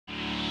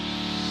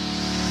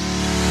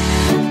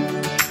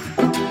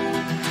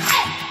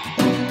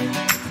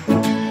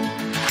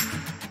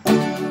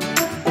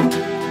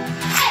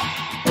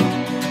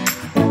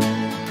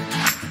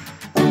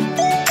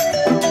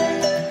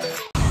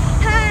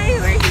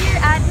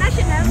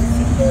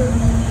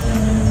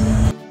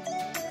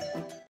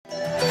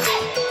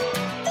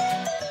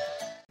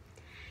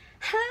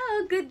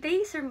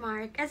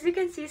Mark. As you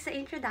can see sa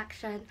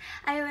introduction,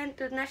 I went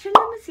to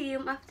National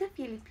Museum of the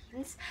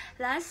Philippines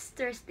last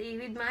Thursday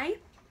with my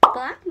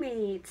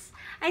classmates.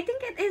 I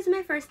think it is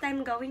my first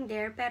time going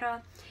there,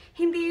 pero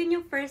hindi yun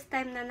yung first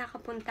time na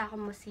nakapunta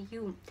ako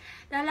museum.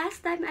 The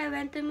last time I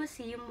went to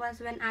museum was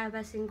when I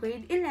was in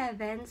grade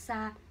 11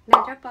 sa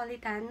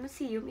Metropolitan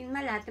Museum in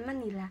Malate,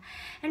 Manila.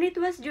 And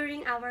it was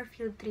during our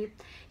field trip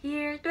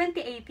year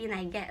 2018,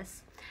 I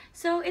guess.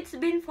 So, it's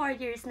been 4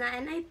 years na,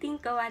 and I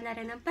think gawa na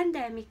rin ng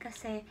pandemic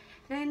kasi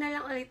ngayon na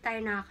lang ulit tayo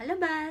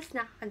nakakalabas,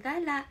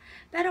 nakakagala.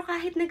 Pero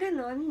kahit na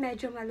ganun,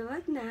 medyo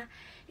maluwag na,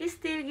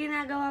 still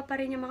ginagawa pa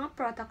rin yung mga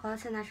protocol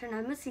sa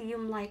National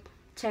Museum like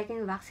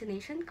checking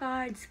vaccination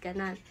cards,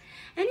 ganon.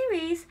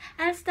 Anyways,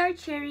 I'll start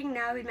sharing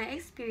now with my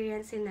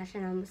experience in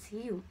National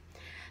Museum.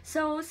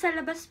 So, sa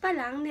labas pa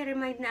lang,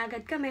 niremind na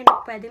agad kami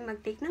na pwedeng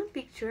mag-take ng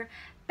picture,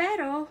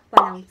 pero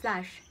walang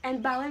flash. And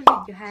bawal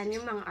videohan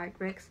yung mga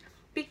artworks.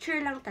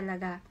 Picture lang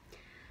talaga.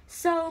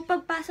 So,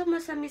 pagpasok mo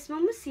sa mismo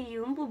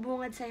museum,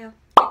 bubungad sa'yo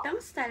itong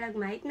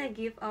stalagmite na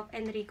gift of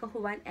Enrico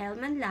Juan L.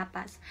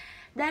 Manlapas.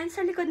 Dahil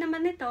sa likod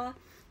naman nito,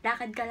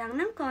 lakad ka lang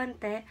ng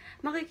konti,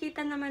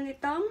 makikita naman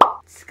itong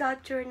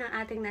sculpture ng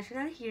ating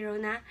national hero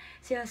na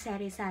si Jose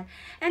Rizal.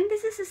 And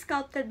this is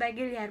sculpted by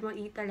Guillermo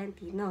E.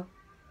 Tolentino.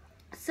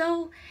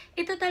 So,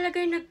 ito talaga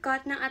yung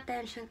nag-caught ng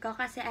attention ko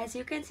kasi as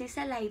you can see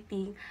sa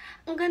lighting,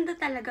 ang ganda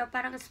talaga,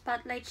 parang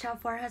spotlight siya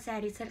for Jose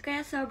Rizal,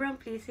 kaya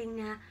sobrang pleasing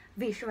niya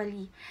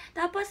visually.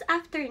 Tapos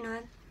after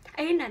nun,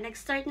 ayun na,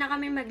 nag-start na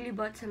kami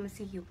maglibot sa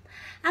museum.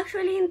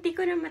 Actually, hindi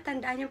ko na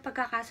matandaan yung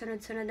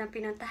pagkakasunod-sunod ng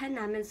pinuntahan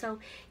namin,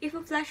 so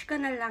i-flash ko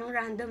na lang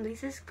randomly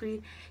sa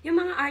screen yung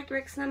mga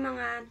artworks na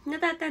mga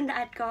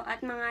natatandaan ko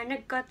at mga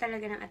nag-caught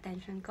talaga ng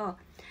attention ko.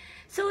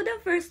 So, the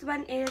first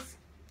one is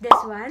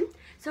this one.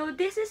 So,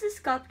 this is a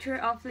sculpture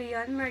of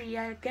Leon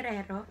Maria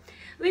Guerrero,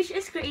 which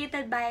is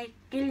created by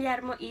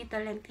Guillermo E.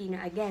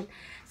 Tolentino again.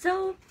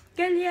 So,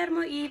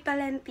 Guillermo E.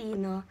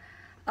 Tolentino,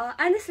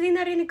 honestly,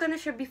 narinig ko na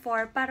siya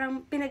before.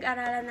 Parang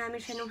pinag-aralan namin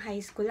siya nung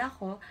high school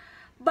ako.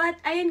 But,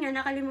 ayun nga,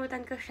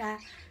 nakalimutan ko siya.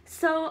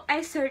 So,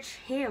 I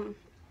searched him.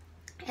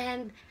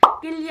 And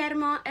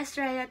Guillermo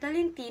Estrella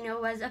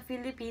Tolentino was a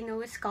Filipino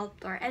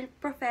sculptor and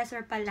professor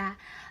pala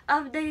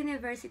of the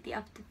University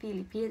of the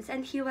Philippines,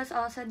 and he was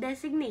also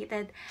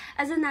designated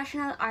as a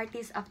National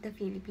Artist of the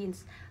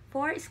Philippines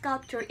for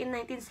sculpture in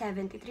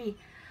 1973,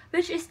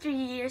 which is 3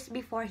 years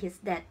before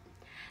his death.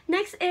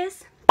 Next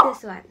is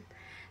this one.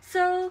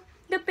 So,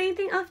 the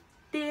painting of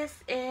this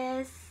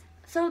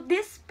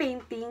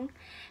painting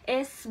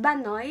is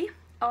Banoy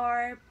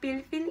or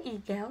Philippine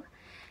Eagle,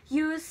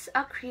 use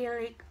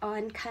acrylic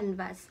on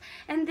canvas.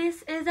 And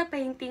this is a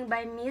painting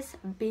by Miss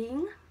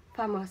Bing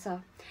Famoso.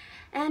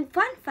 And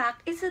fun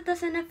fact, isa to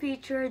sa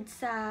na-featured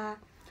sa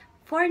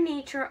For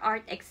Nature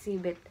Art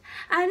Exhibit.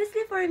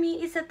 Honestly, for me,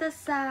 isa to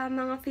sa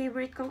mga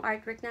favorite kong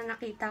artwork na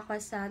nakita ko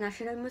sa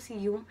National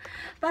Museum.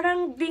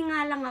 Parang di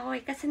nga lang ako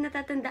kasi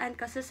natatandaan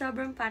ko sa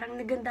sobrang parang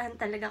nagandahan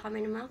talaga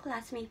kami ng mga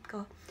classmate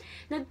ko.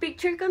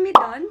 Nag-picture kami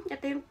doon,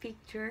 ito yung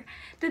picture,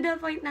 to the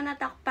point na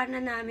natakpan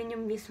na namin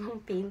yung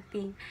mismong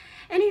painting.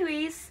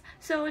 Anyways,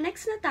 so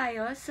next na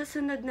tayo, sa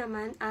sunod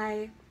naman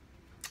ay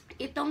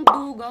itong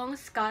dugong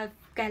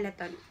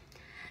skeleton.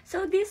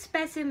 So, this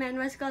specimen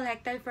was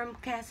collected from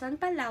Quezon,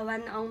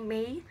 Palawan noong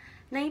May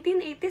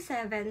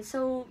 1987.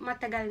 So,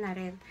 matagal na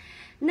rin.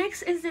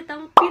 Next is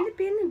itong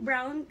Philippine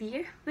brown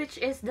deer, which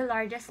is the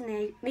largest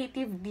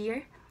native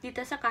deer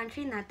dito sa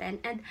country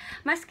natin. And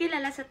mas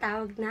kilala sa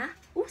tawag na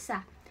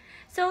usa.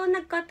 So,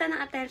 nag-caught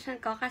ng attention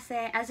ko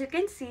kasi as you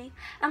can see,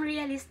 ang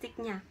realistic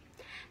niya.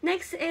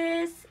 Next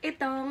is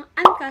itong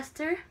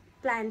Ancaster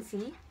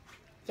plancy.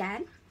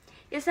 Yan.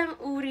 Isang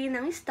uri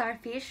ng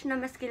starfish na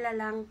mas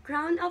kilalang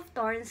crown of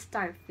thorns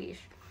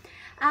starfish.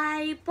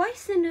 Ay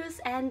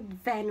poisonous and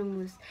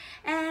venomous.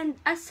 And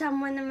as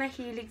someone na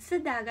mahilig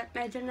sa dagat,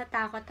 medyo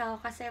natakot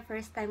ako kasi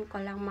first time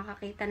ko lang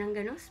makakita ng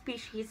ganong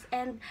species.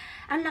 And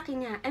ang laki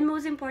niya. And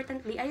most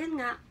importantly, ayun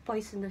nga,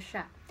 poisonous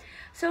siya.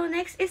 So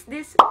next is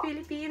this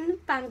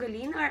Philippine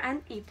pangolin or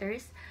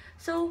anteaters.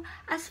 So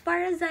as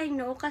far as I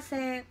know,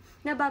 kasi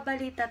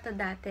nababalita to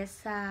dati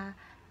sa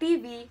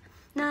TV,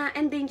 na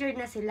endangered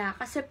na sila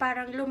kasi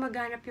parang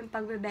lumaganap yung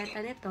pagbebenta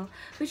nito,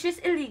 which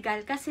is illegal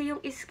kasi yung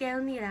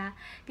scale nila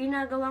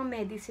ginagawang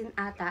medicine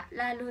ata,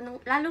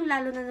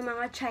 lalong-lalo na ng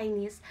mga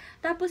Chinese.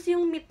 Tapos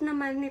yung meat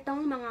naman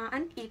nitong mga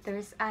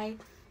anteaters ay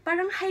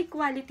parang high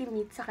quality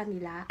meat sa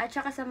kanila at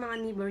saka sa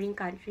mga neighboring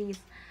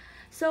countries.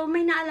 So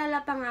may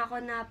naalala pa nga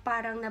ako na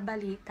parang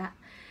nabalita.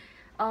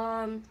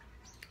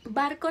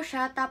 Barko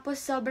siya,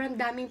 tapos sobrang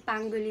daming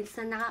pangolins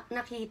na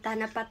nakita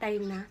na patay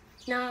na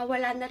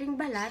wala na ring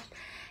balat.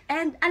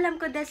 And alam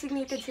ko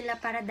designated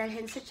sila para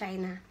dalhin sa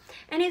China.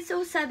 And it's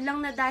so sad lang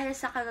na dahil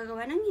sa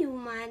kagagawa ng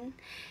human,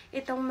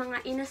 itong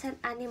mga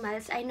innocent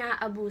animals ay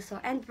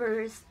naaabuso and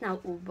birds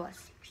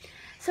nauubos.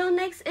 So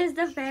next is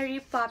the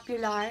very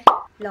popular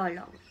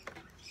lolong.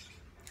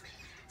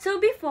 So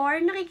before,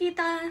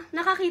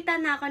 nakakita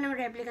na ako ng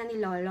replica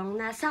ni Lolong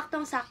na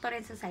saktong-sakto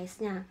rin sa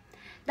size niya.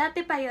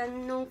 Dati pa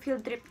yon nung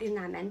field trip din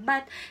namin.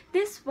 But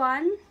this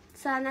one,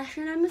 sa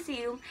National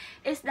Museum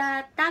is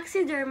the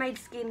taxidermied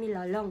skin ni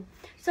Lolong.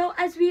 So,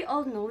 as we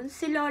all know,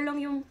 si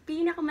Lolong yung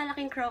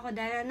pinakamalaking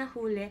crocodile na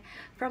nahuli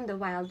from the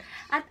wild.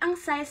 At ang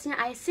size niya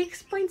ay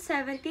 6.17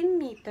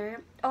 meter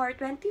or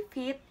 20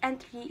 feet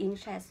and 3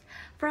 inches.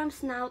 From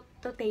snout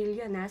to tail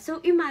yun na. So,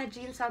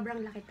 imagine,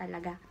 sobrang laki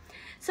talaga.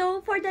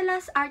 So, for the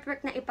last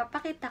artwork na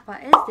ipapakita ko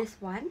is this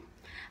one.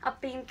 A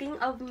painting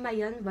of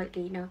Mayon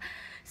Volcano.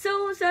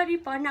 So,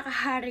 sorry po,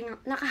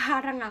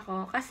 nakaharang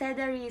ako kasi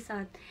the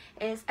reason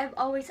is I've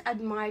always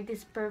admired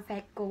this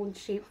perfect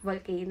cone-shaped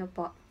volcano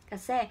po.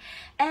 Kasi,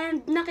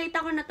 and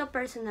nakita ko na to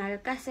personal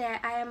kasi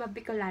I am a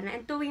Bicolana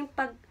and tuwing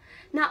pag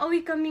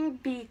nauwi kaming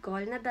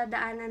Bicol,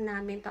 nadadaanan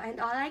namin to and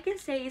all I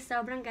can say is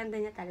sobrang ganda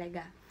niya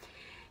talaga.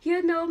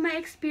 You know, my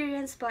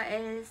experience po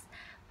is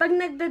pag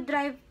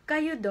nagda-drive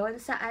kayo doon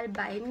sa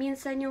Albay,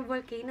 minsan yung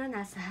volcano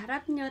nasa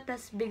harap nyo,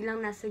 tas biglang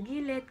nasa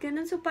gilid,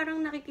 ganun. So,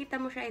 parang nakikita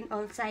mo siya in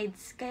all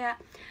sides. Kaya,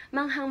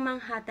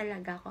 manghang-mangha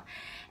talaga ako.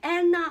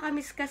 And,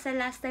 nakakamiss kasi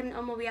last time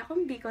na umuwi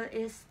akong Bicol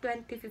is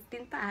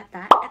 2015 pa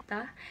ata.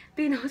 Ito,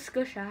 pinost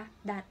ko siya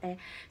dati.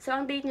 So,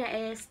 ang date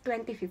niya is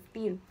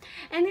 2015.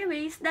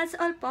 Anyways, that's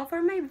all po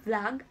for my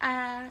vlog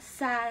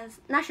sa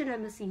National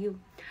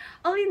Museum.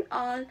 All in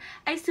all,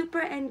 I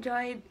super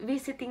enjoyed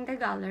visiting the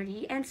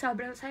gallery and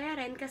sobrang saya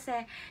rin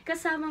kasi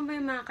kasama mo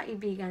yung mga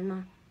kaibigan mo.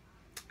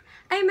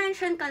 I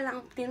mentioned ka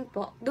lang din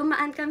po,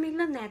 dumaan kaming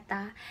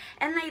Luneta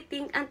and I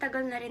think ang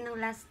tagal na rin ng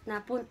last na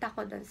punta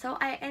ko doon. So,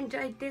 I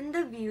enjoyed din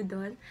the view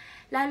doon,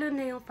 lalo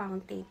na yung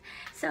fountain.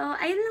 So,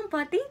 ayun lang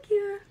po. Thank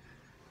you!